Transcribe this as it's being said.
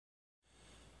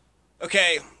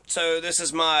Okay, so this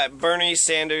is my Bernie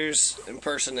Sanders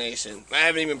impersonation. I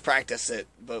haven't even practiced it,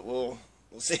 but we'll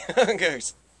see how it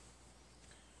goes.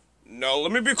 Now,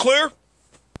 let me be clear.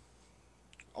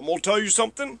 I'm going to tell you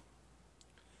something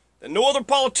that no other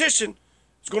politician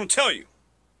is going to tell you.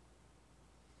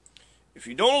 If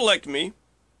you don't elect me,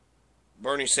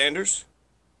 Bernie Sanders,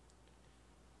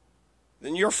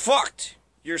 then you're fucked.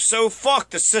 You're so fucked.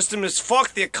 The system is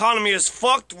fucked. The economy is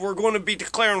fucked. We're going to be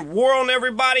declaring war on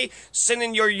everybody,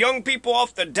 sending your young people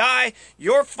off to die.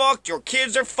 You're fucked. Your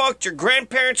kids are fucked. Your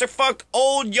grandparents are fucked.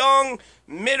 Old, young,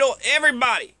 middle,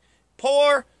 everybody.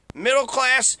 Poor, middle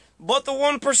class, but the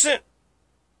 1%.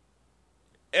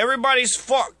 Everybody's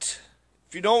fucked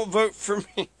if you don't vote for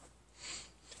me.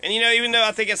 And you know, even though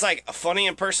I think it's like a funny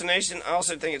impersonation, I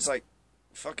also think it's like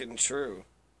fucking true.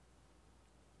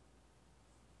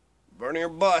 Bernie or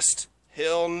bust.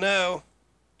 Hell no.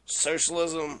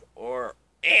 Socialism or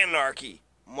anarchy,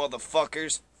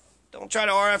 motherfuckers. Don't try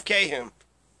to RFK him.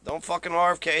 Don't fucking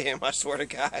RFK him, I swear to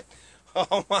God.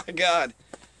 Oh my God.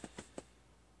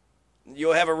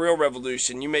 You'll have a real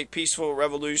revolution. You make peaceful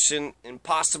revolution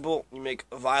impossible. You make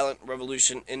a violent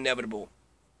revolution inevitable.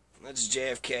 That's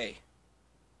JFK.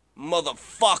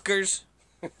 Motherfuckers.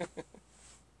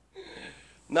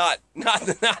 Not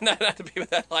the people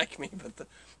that like me,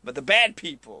 but the bad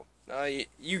people.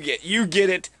 You get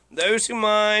it. Those who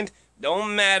mind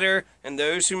don't matter, and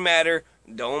those who matter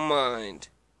don't mind.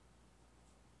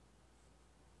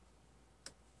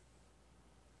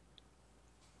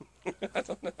 I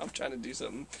don't know. I'm trying to do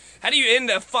something. How do you end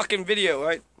a fucking video,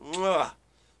 right? Mwah,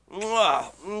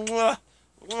 mwah, mwah,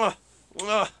 mwah,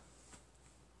 mwah.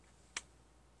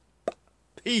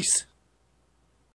 Peace.